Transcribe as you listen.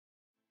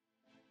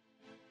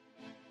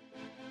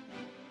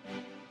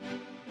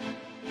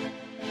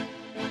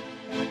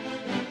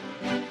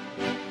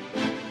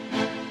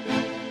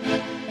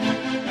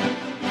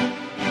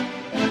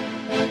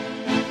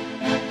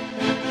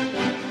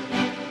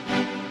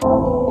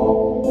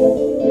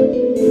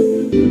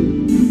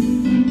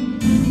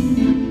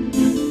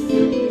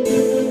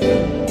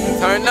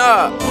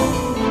up.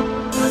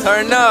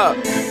 Turn up.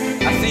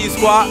 I see you,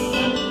 squad.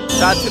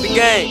 Shout out to the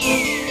gang.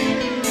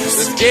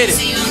 Let's get it.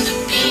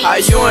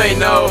 How you ain't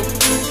know?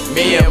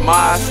 Me and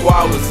my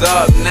squad was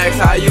up next.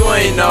 How you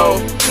ain't know?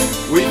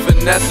 We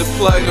finesse the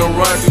plug and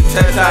run through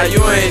tests. How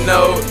you ain't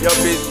know? Your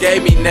bitch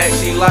gave me neck.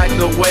 She like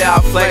the way I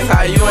flex.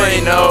 How you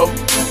ain't know?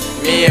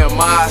 Me and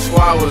my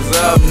squad was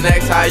up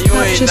next. How you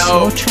ain't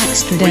know?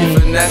 We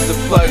finesse the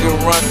plug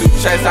and run through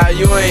checks. How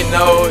you ain't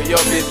know? Your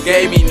bitch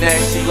gave me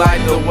neck. She like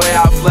the way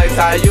I flex.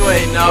 How you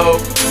ain't know?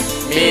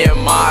 Me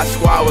and my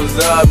squad was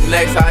up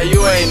next. How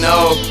you ain't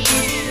know?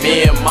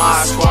 Me and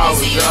my squad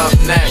was up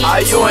next. How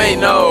you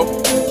ain't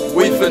know?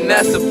 We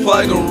finesse the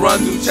plug and run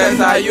through checks.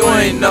 How you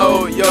ain't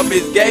know? Your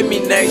bitch gave me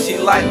neck. She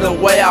like the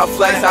way I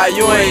flex. How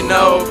you ain't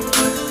know?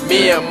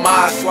 Me and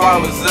my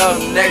squad was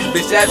up next.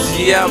 Bitch,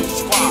 FGM.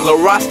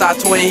 Lil Rasta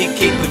twin, he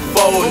keep the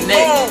full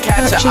neck.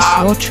 Catch a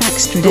op,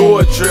 do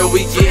a drill,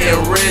 we getting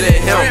rid of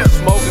him.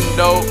 Smoking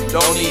dope,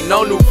 don't need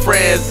no new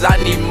friends.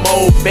 I need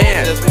more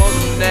bands. Just want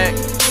some neck,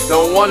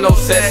 don't want no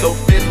sex. So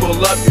bitch,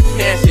 pull up your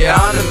pants. Yeah,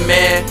 I'm the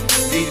man.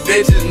 These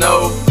bitches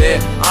know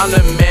that I'm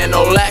the man.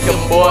 No lacking,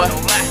 boy.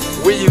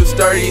 We use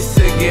 30s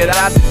to get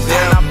out the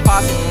jam. I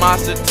pop some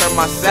monster, turn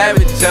my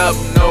savage up.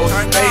 No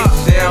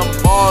Space Jam,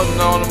 ballin'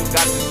 on them.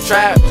 Got the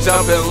trap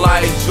jumping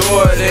like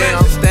Jordan.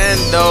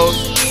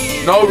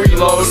 Standos, no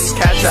reload.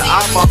 Catch a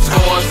op, I'm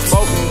scoring,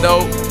 smoking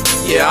dope.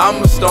 Yeah,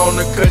 I'm a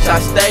stoner, cause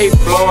I stay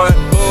blowing.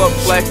 Pull up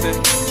flexing.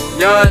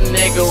 Young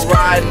nigga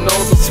riding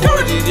on some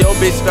 40s. Yo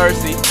bitch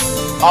thirsty.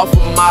 Off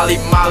of Molly,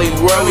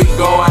 where we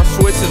going?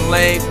 Switching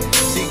lanes.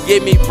 She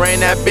give me brain,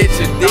 that bitch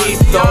a deep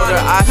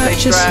throater. I say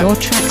trap,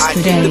 I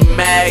keep the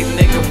mag,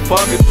 nigga,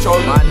 fuck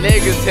control. My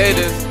niggas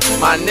hitters,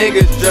 my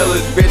niggas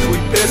drillers, bitch, we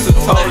pistol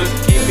toters.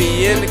 Keep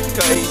me in the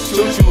cut, he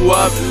shoot you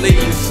up and leave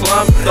you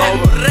slumped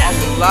over. Off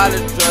a lot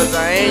of drugs,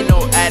 I ain't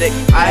no addict.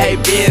 I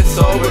hate being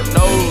sober,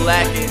 no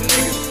lacking.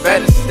 Niggas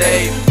better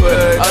stay put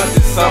up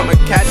this summer.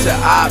 Catch a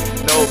op,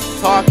 no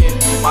talking.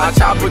 My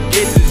chopper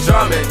get to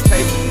drumming,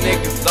 chasing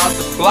niggas off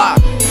the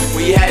block.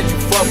 We had you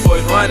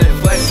fuckboys running,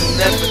 flexing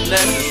and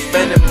finessing,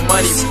 spending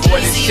money, boy,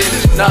 this shit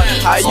is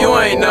nuts. How you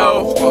ain't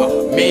know?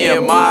 Me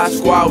and my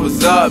squad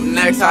was up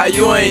next. How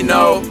you ain't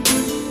know?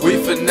 We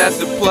finesse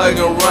the plug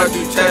and run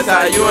through checks.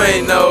 How you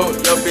ain't know?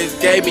 Your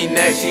bitch gave me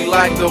neck. She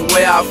like the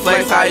way I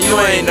flex. How you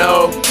ain't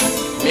know?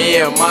 Me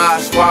and my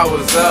squad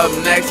was up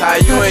next. How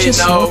you ain't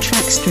know?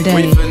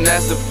 We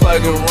finesse the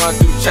plug and run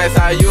through checks.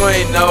 How you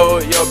ain't know?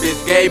 Your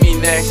bitch gave me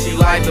neck. She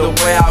like the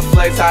way I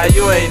flex. How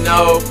you ain't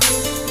know?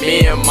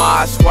 Me and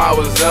my squad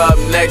was up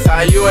next.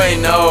 How you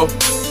ain't know?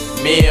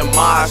 Me and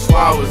my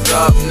squad was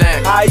up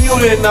next. How you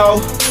didn't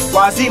know?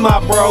 YZ my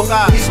bro,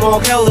 we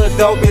smoke hella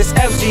dope, it's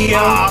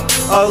FGM.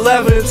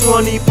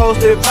 1120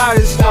 posted by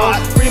the stone.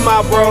 Free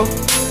my bro,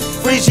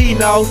 free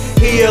Gino,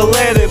 he a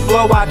let it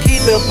blow. I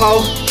keep the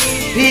pole.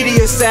 PD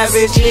is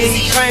savage,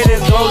 he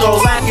training,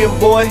 no lacking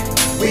boy.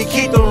 We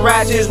keep them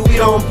ratchets, we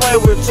don't play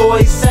with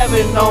toys.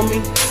 7 on me,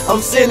 I'm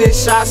sending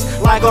shots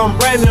like I'm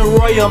Brandon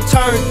Roy, I'm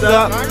turned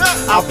up.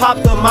 I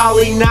popped the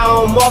molly,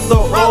 now I'm off the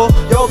roll.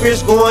 Yo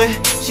bitch going,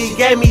 she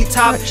gave me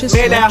top.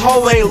 Man, that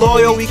hoe ain't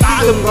loyal, we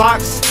keep them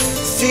Glocks.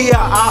 See a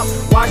op,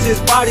 watch his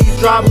body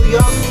drop, we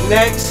up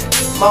next.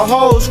 My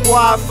whole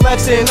squad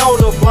flexing on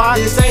the block,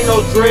 this ain't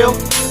no drill.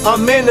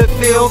 I'm in the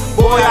field,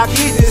 boy, I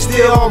keep this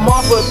still, I'm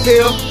off a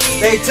pill.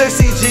 They took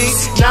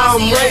CG, now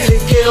I'm ready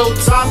to kill,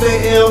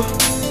 dropping ill.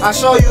 I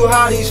show you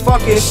how these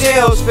fucking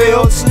shells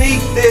feel. Sneak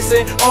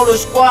dissing on the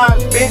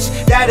squad, bitch,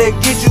 that'll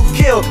get you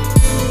killed.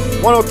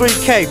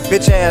 103K,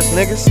 bitch ass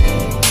niggas.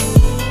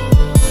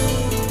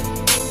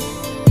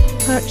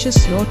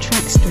 Purchase your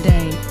tracks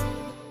today.